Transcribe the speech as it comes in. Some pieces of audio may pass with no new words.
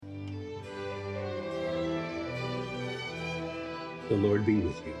The Lord be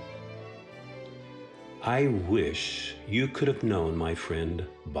with you. I wish you could have known my friend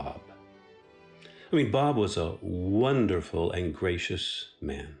Bob. Bob was a wonderful and gracious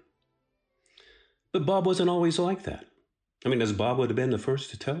man. But Bob wasn't always like that. As Bob would have been the first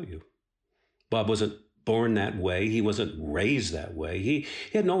to tell you. Bob wasn't born that way. He wasn't raised that way. He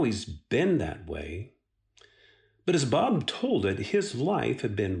hadn't always been that way. But as Bob told it, his life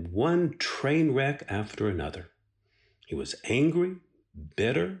had been one train wreck after another. He was angry,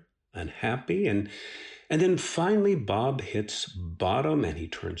 bitter, unhappy, and then finally Bob hits bottom and he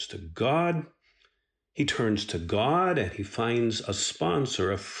turns to God. He turns to God and he finds a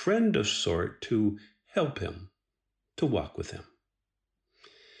sponsor, a friend of sort, to help him, to walk with him.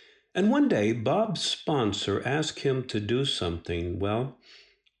 And one day, Bob's sponsor asked him to do something, well,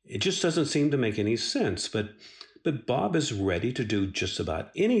 it just doesn't seem to make any sense, but Bob is ready to do just about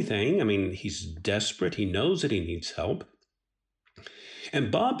anything. He's desperate. He knows that he needs help.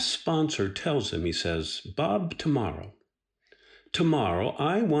 And Bob's sponsor tells him, he says, Bob, tomorrow,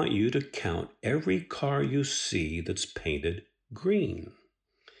 I want you to count every car you see that's painted green.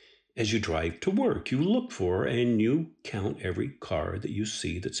 As you drive to work, you look for and you count every car that you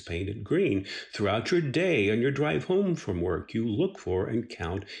see that's painted green. Throughout your day, on your drive home from work, you look for and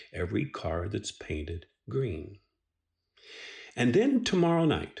count every car that's painted green. And then tomorrow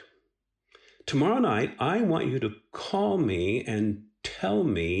night, I want you to call me and tell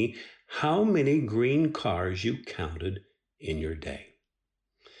me how many green cars you counted in your day.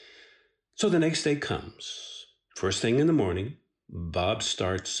 So the next day comes. First thing in the morning, Bob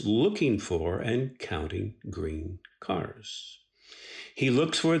starts looking for and counting green cars. He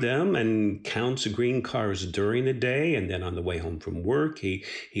looks for them and counts green cars during the day, and then on the way home from work, he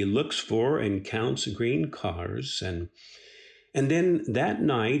looks for and counts green cars, and then that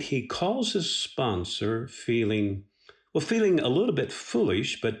night he calls his sponsor feeling a little bit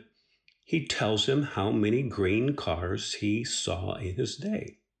foolish, but he tells him how many green cars he saw in his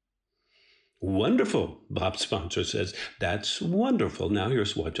day. Wonderful, Bob's sponsor says. That's wonderful. Now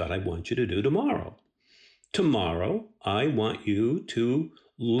here's what I want you to do tomorrow. Tomorrow, I want you to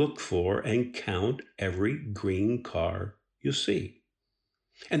look for and count every green car you see.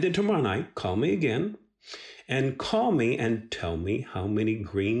 And then tomorrow night, call me again and call me and tell me how many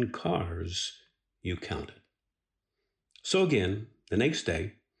green cars you counted. So again, the next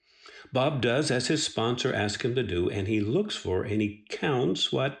day, Bob does as his sponsor asked him to do, and he looks for and he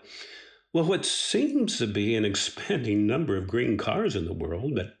counts what seems to be an expanding number of green cars in the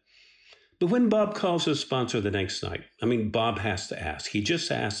world, but when Bob calls his sponsor the next night, Bob has to ask. He just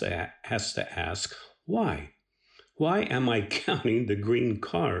has to ask, why? Why am I counting the green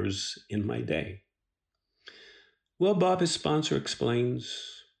cars in my day? Well, Bob, his sponsor, explains,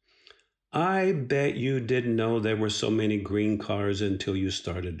 I bet you didn't know there were so many green cars until you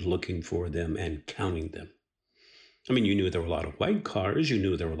started looking for them and counting them. You knew there were a lot of white cars, you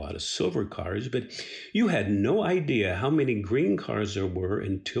knew there were a lot of silver cars, but you had no idea how many green cars there were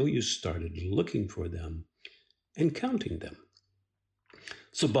until you started looking for them and counting them.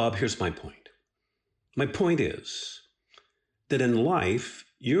 So, Bob, here's my point. My point is that in life,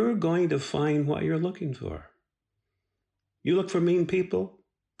 you're going to find what you're looking for. You look for mean people,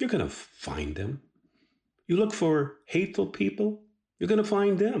 you're going to find them. You look for hateful people, you're going to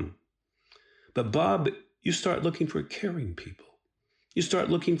find them. But Bob, you start looking for caring people. You start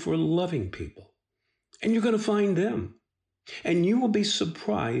looking for loving people. And you're going to find them. And you will be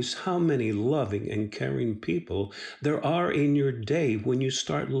surprised how many loving and caring people there are in your day when you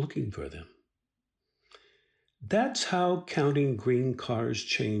start looking for them. That's how counting green cars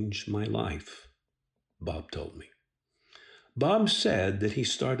changed my life, Bob told me. Bob said that he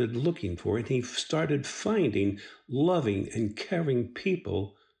started looking for and he started finding loving and caring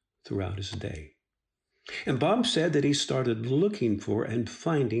people throughout his day. And Bob said that he started looking for and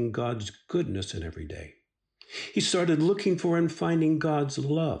finding God's goodness in every day. He started looking for and finding God's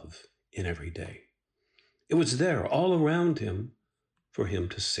love in every day. It was there all around him for him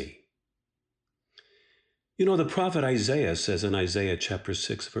to see. The prophet Isaiah says in Isaiah chapter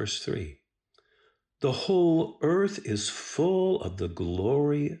 6, verse 3, the whole earth is full of the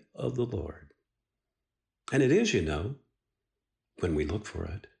glory of the Lord. And it is, when we look for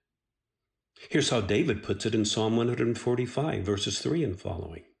it. Here's how David puts it in Psalm 145, verses 3 and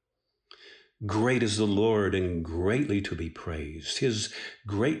following. Great is the Lord and greatly to be praised. His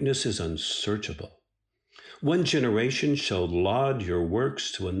greatness is unsearchable. One generation shall laud your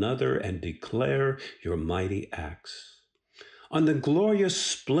works to another and declare your mighty acts. On the glorious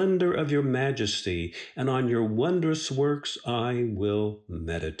splendor of your majesty and on your wondrous works I will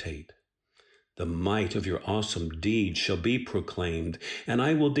meditate. The might of your awesome deeds shall be proclaimed, and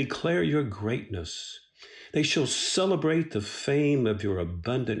I will declare your greatness. They shall celebrate the fame of your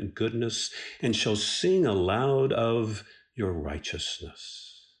abundant goodness and shall sing aloud of your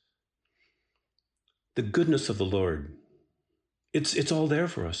righteousness. The goodness of the Lord, it's all there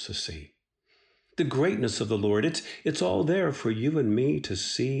for us to see. The greatness of the Lord, it's all there for you and me to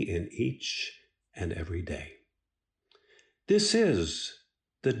see in each and every day. This is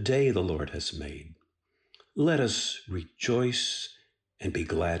the day the Lord has made. Let us rejoice and be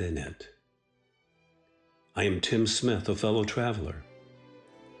glad in it. I am Tim Smith, a fellow traveler.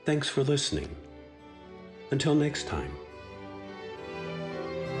 Thanks for listening. Until next time.